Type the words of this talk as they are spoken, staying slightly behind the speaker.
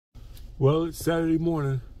Well, it's Saturday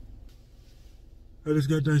morning. I just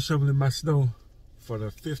got done shoveling my snow for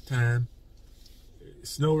the 5th time. It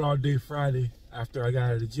snowed all day Friday. After I got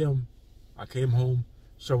out of the gym, I came home,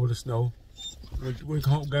 shoveled the snow, went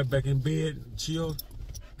home, got back in bed, chilled,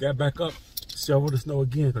 got back up, shoveled the snow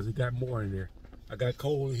again because it got more in there. I got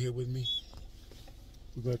coal in here with me.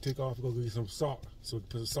 We're gonna take off, go get some salt so we can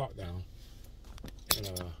put the salt down.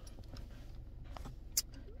 And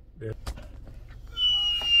there.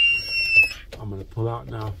 I'm gonna pull out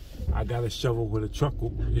now. I got a shovel where the truck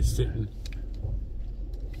is sitting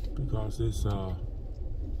because it's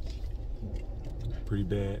pretty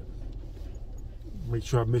bad. Make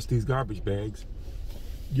sure I miss these garbage bags.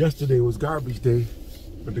 Yesterday was garbage day,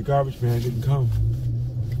 but the garbage man didn't come.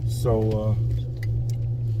 So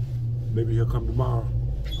maybe he'll come tomorrow.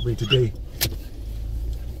 I mean today.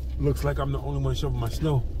 Looks like I'm the only one shoveling my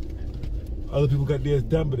snow. Other people got theirs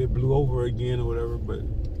done, but it blew over again or whatever, but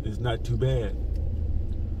it's not too bad.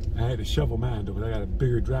 I had to shovel mine though, because I got a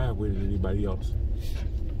bigger driveway than anybody else.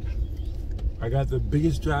 I got the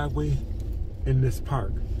biggest driveway in this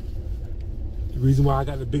park. The reason why I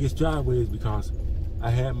got the biggest driveway is because I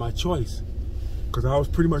had my choice. Because I was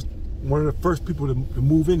pretty much one of the first people to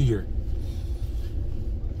move in here.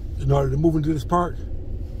 In order to move into this park,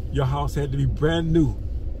 your house had to be brand new.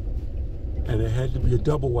 And it had to be a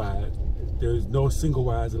double wide. There's no single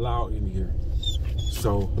wides allowed in here.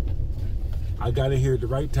 So I got in here at the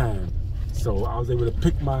right time. So I was able to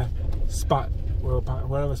pick my spot,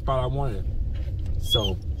 whatever spot I wanted.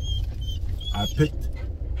 So I picked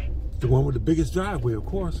the one with the biggest driveway, of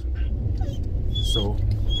course. So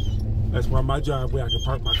that's why my driveway, I can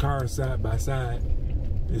park my car side by side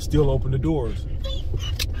and still open the doors.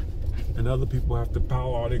 And other people have to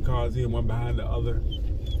pile all their cars in one behind the other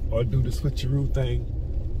or do the switcheroo thing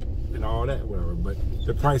and all that, whatever. But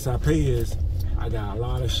the price I pay is I got a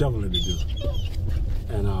lot of shoveling to do.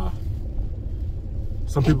 And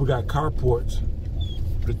some people got carports.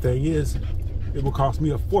 The thing is, it will cost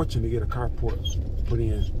me a fortune to get a carport put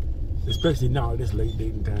in, especially now at this late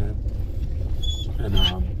dating time. And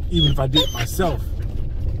even if I did it myself,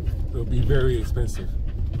 it would be very expensive.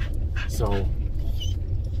 So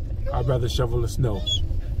I'd rather shovel the snow.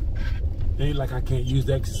 It ain't like I can't use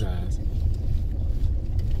the exercise.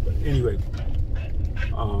 But anyway,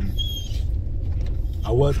 I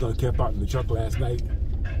was gonna camp out in the truck last night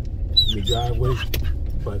in the driveway,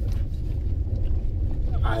 but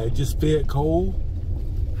I had just fed Cole,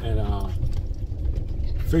 and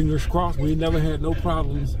fingers crossed, we never had no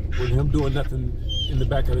problems with him doing nothing in the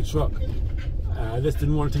back of the truck. I just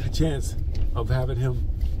didn't want to take the chance of having him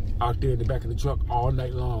out there in the back of the truck all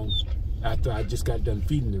night long after I just got done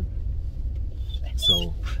feeding him.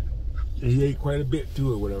 So he ate quite a bit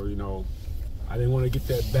too or whatever, you know. I didn't want to get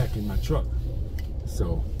that back in my truck.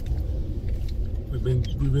 So we've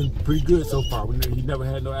been pretty good so far. He never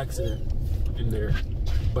had no accident in there,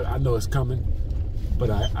 but I know it's coming. But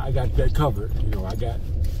I got that covered. You know, I got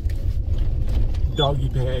doggy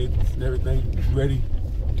pads and everything ready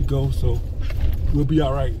to go, so we'll be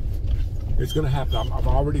all right. It's gonna happen. I've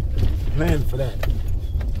already planned for that.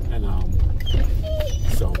 And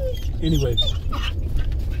so anyway,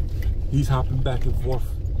 he's hopping back and forth.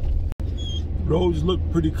 Roads look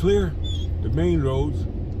pretty clear, the main roads,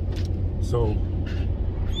 so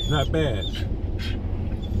it's not bad.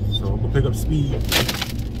 So I'm gonna pick up speed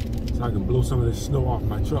so I can blow some of this snow off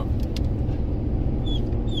my truck.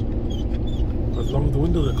 As long as the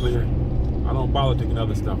windows are clear, I don't bother taking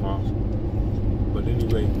other stuff off. But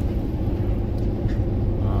anyway,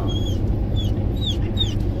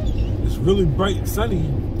 it's really bright and sunny,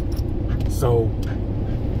 so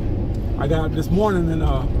I got up this morning and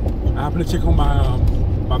I happened to check on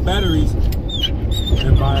my batteries,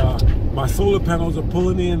 and my solar panels are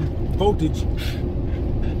pulling in voltage,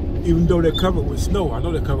 even though they're covered with snow. I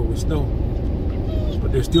know they're covered with snow,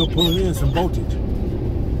 but they're still pulling in some voltage.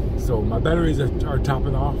 So my batteries are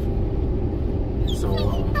topping off.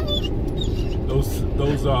 So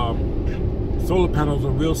those solar panels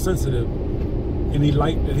are real sensitive. Any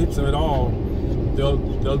light that hits them at all,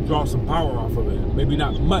 they'll draw some power off of it. Maybe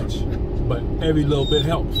not much, but every little bit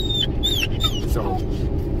helps. So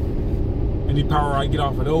any power I get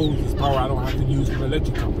off of those is power I don't have to use from the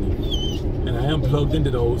electric company. And I am plugged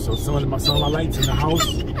into those, so some of my lights in the house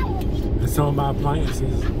and some of my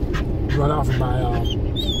appliances run off of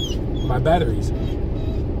my batteries.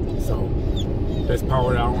 So that's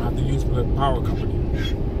power that I don't have to use from the power company,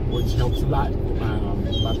 which helps a lot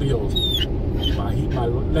with my bills, my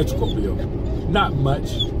electrical bill. Not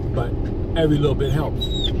much, but every little bit helps.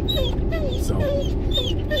 So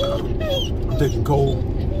I'm taking Cole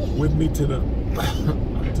with me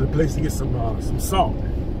to to the place to get some salt.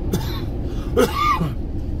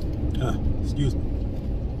 Excuse me.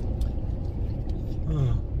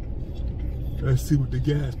 Let's see what the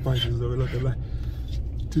gas prices are looking like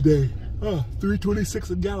today.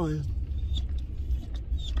 $3.26 a gallon.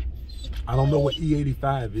 I don't know what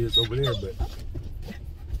E85 is over there, but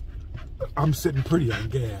I'm sitting pretty on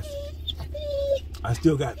gas. I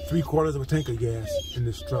still got 3/4 of a tank of gas in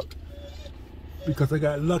this truck because I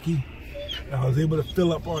got lucky. I was able to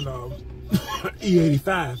fill up on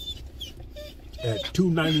E85 at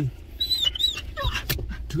 $2.90.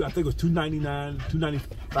 I think it was $2.99,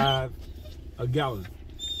 $2.95 a gallon,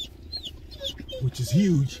 which is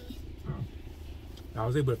huge. I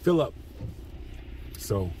was able to fill up,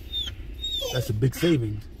 so that's a big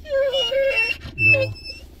savings. You know,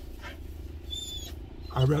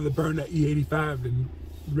 I'd rather burn that E85 than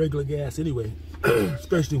regular gas anyway,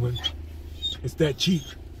 especially when it's that cheap.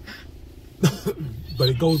 But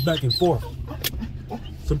it goes back and forth.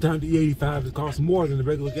 Sometimes the E85 costs more than the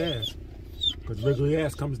regular gas because regular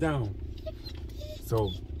gas comes down.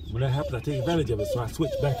 So when that happens, I take advantage of it. So I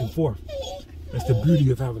switch back and forth. That's the beauty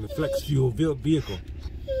of having a flex fuel vehicle.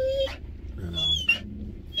 And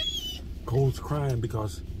Cole's crying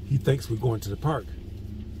because he thinks we're going to the park,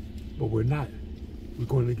 but we're not. We're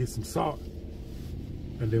going to get some salt,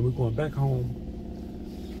 and then we're going back home.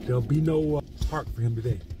 There'll be no park for him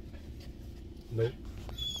today. Nope.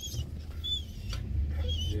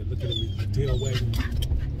 Yeah, look at him, he's tail wagging.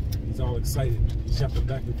 He's all excited. He's jumping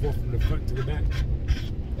back and forth from the front to the back.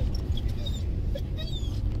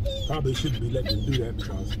 Probably shouldn't be letting him do that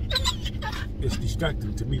because it's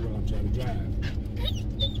distracting to me while I'm trying to drive.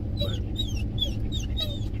 But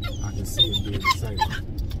I can see him being excited.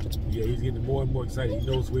 Yeah, he's getting more and more excited. He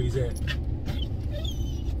knows where he's at.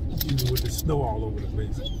 Even with the snow all over the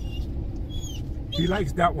place. He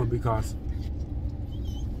likes that one because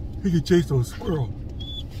he can chase those squirrels.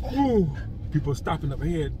 Ooh, people stopping up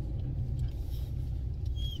ahead.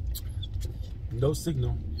 No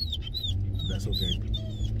signal. That's okay.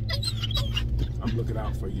 I'm looking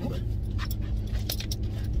out for you, buddy.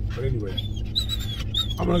 But anyway,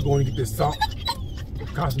 I'm gonna go and get this salt,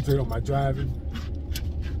 concentrate on my driving,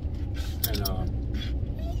 and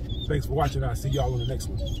thanks for watching. I'll see y'all on the next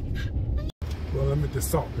one. Well, I'm at the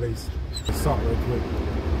salt place. Salt real quick.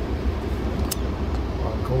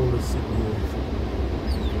 Cole is sitting here in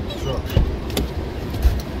the truck.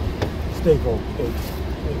 Stay cold, stay.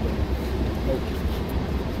 Okay.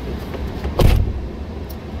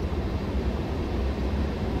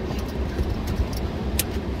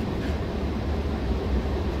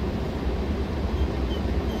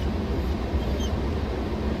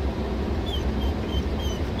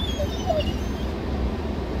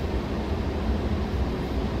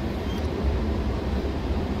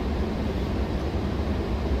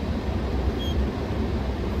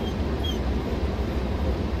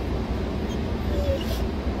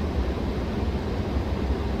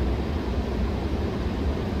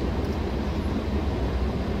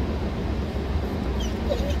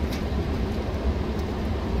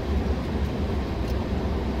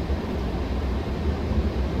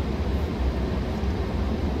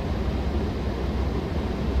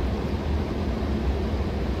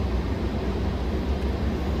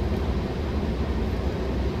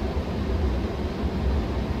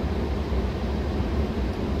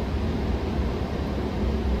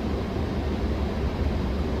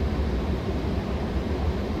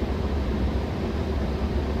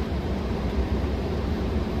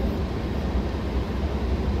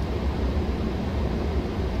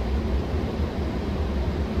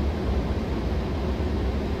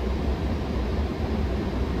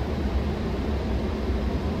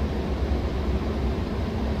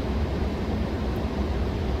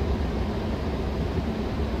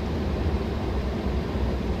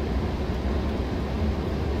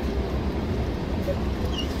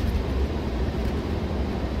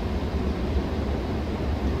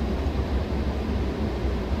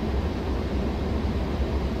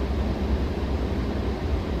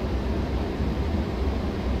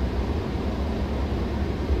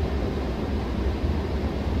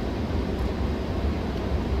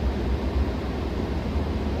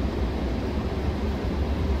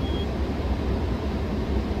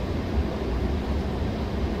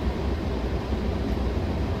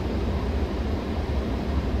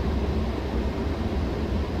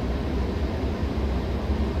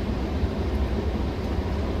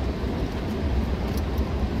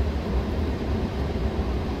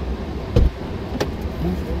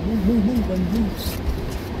 Move, buddy, move.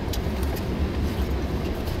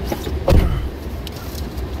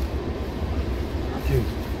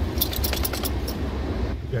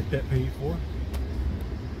 Okay. Got that paid for.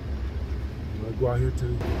 I'll go out here to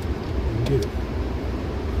and get it.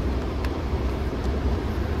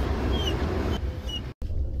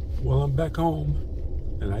 Well, I'm back home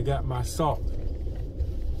and I got my salt.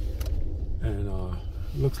 And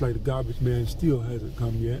looks like the garbage man still hasn't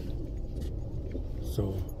come yet.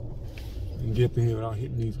 So I can get up in here without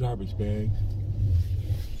hitting these garbage bags.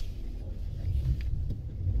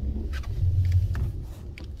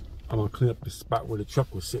 I'm gonna clean up the spot where the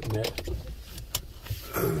truck was sitting at.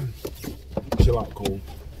 Chill out, Cole.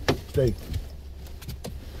 Stay.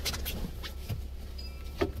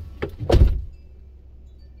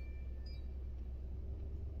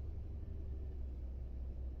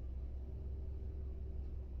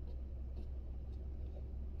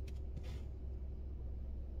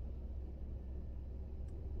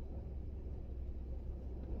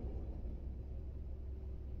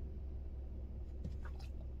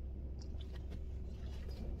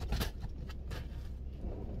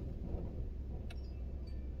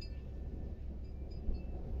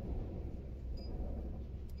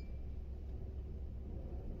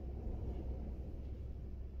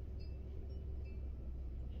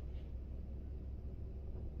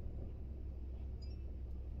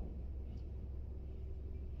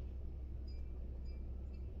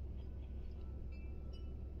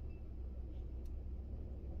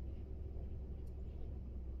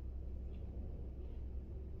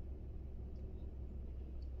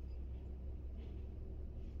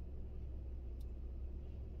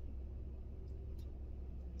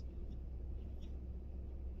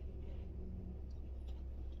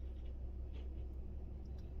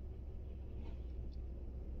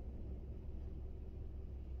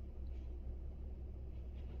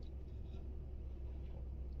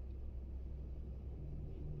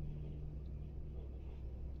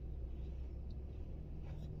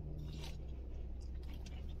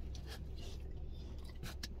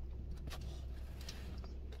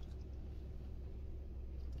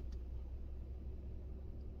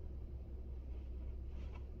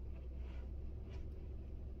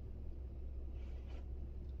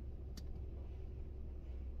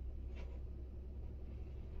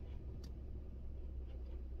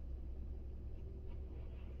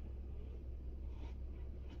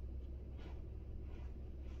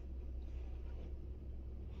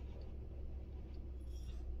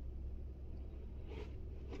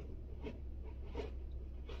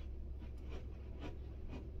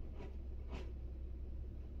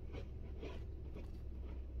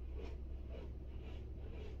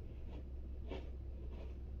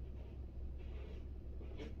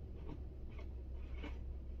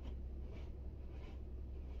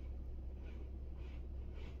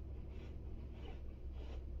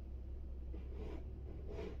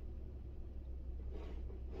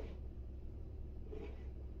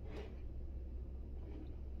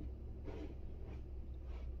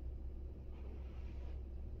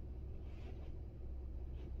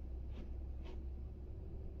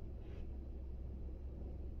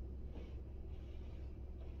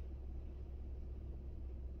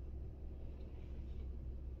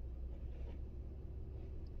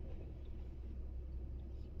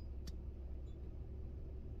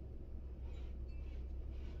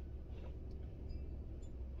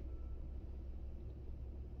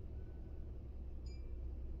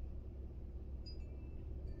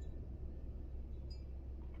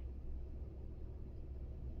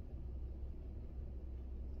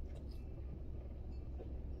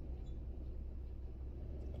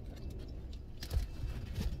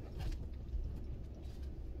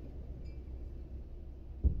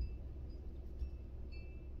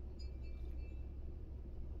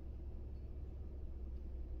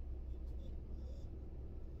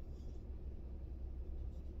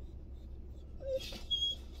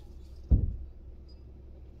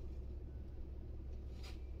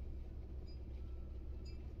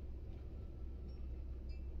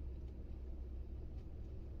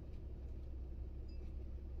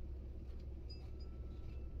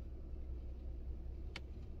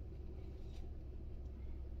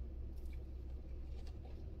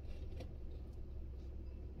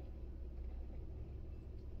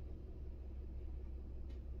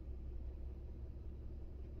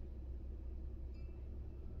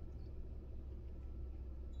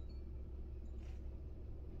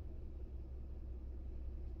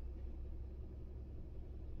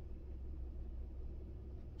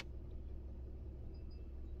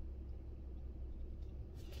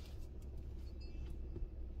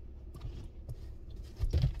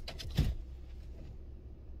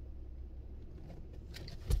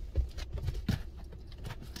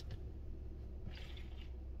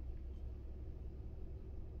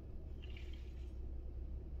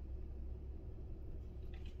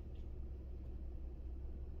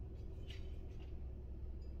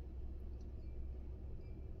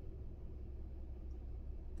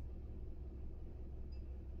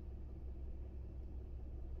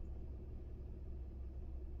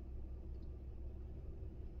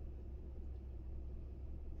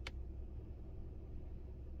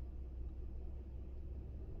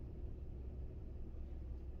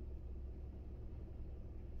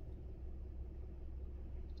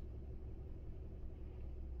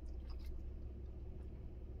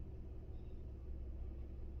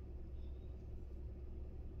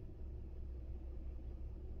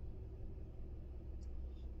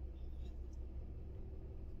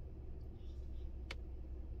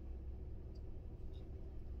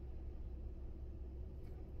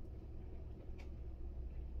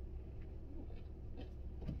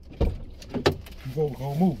 before we're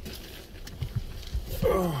gonna move.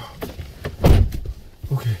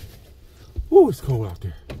 Okay. Ooh, it's cold out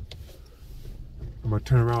there. I'm gonna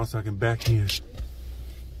turn around so I can back in.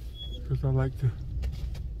 Because I like to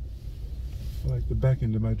back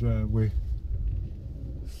into my driveway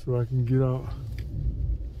so I can get out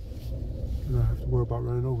and not have to worry about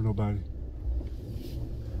running over nobody.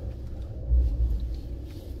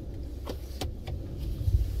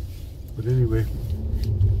 But anyway,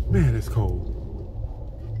 man, it's cold.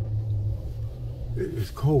 It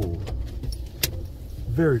is cold.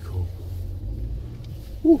 Very cold.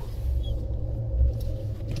 Woo.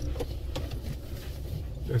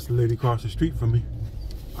 That's the lady across the street from me.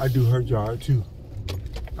 I do her yard too.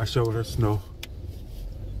 I shoveled her snow.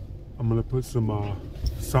 I'm gonna put some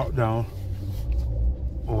salt down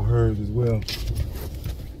on hers as well.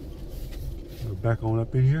 Go back on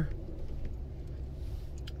up in here.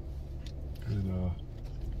 And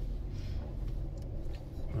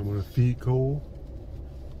I'm gonna feed Cole.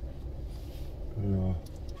 And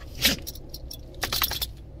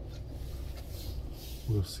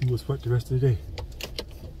we'll see what's what the rest of the day.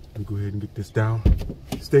 Let me go ahead and get this down.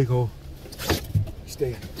 Stay, Cole.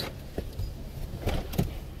 Stay.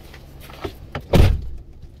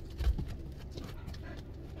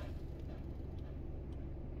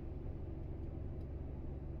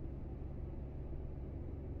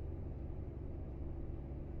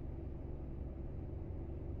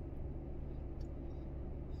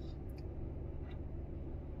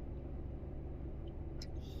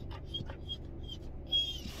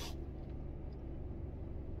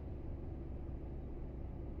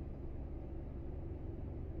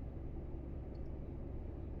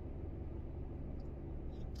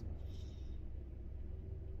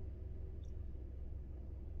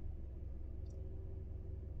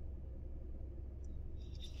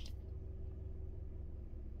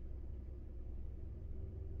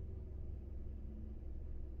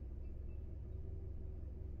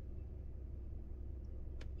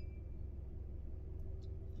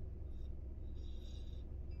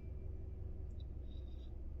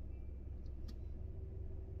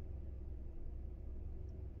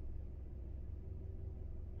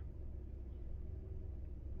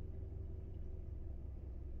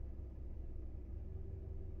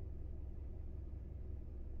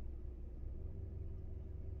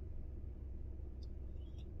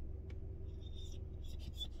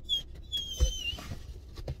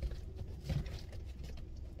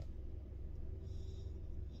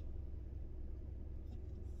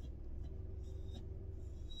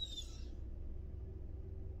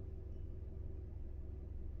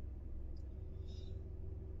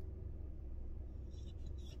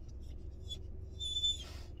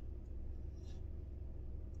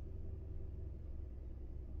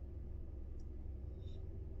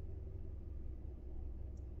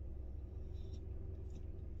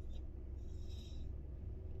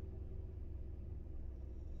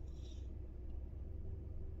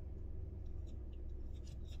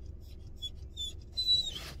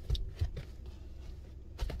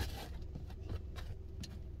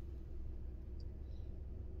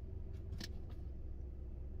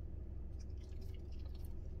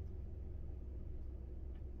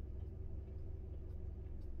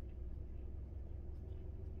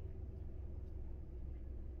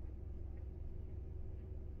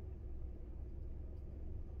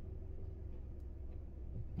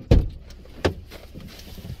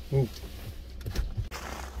 Ooh.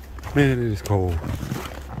 Man, it is cold.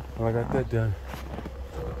 Well, I got that done.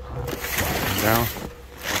 Now,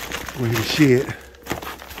 we're in the shed.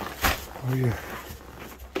 Oh, yeah.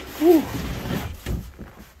 Woo.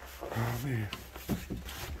 Oh, man.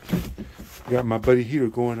 Got my buddy heater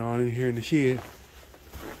going on in here in the shed.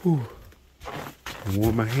 Woo. I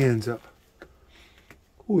warm my hands up.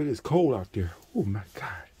 Ooh, it is cold out there. Oh, my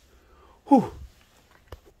God. Whew.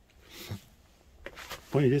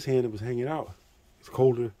 Funny, this hand that was hanging out, it's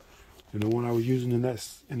colder than the one I was using in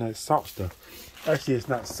that salt stuff. Actually, it's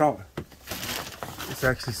not salt. It's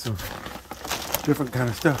actually some different kind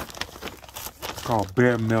of stuff. It's called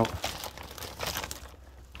bear melt,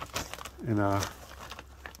 and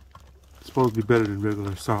it's supposed to be better than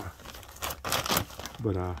regular salt,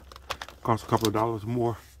 but costs a couple of dollars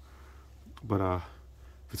more. But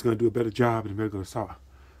if it's gonna do a better job than regular salt,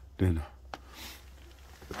 then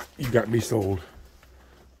you got me sold.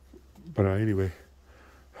 But anyway,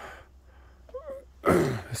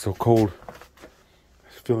 it's so cold.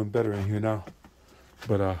 It's feeling better in here now.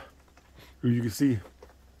 But you can see,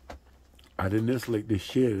 I didn't insulate this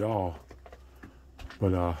shed at all.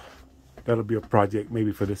 But that'll be a project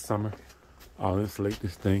maybe for this summer. I'll insulate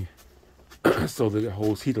this thing so that it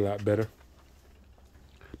holds heat a lot better.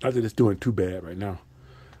 Not that it's doing too bad right now.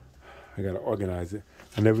 I gotta organize it.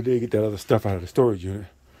 I never did get that other stuff out of the storage unit.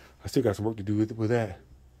 I still got some work to do with that.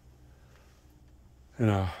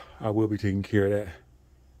 And I will be taking care of that.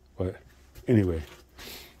 But anyway.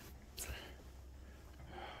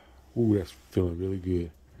 Ooh, that's feeling really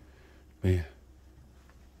good. Man.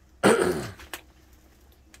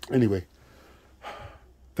 Anyway.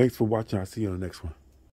 Thanks for watching. I'll see you on the next one.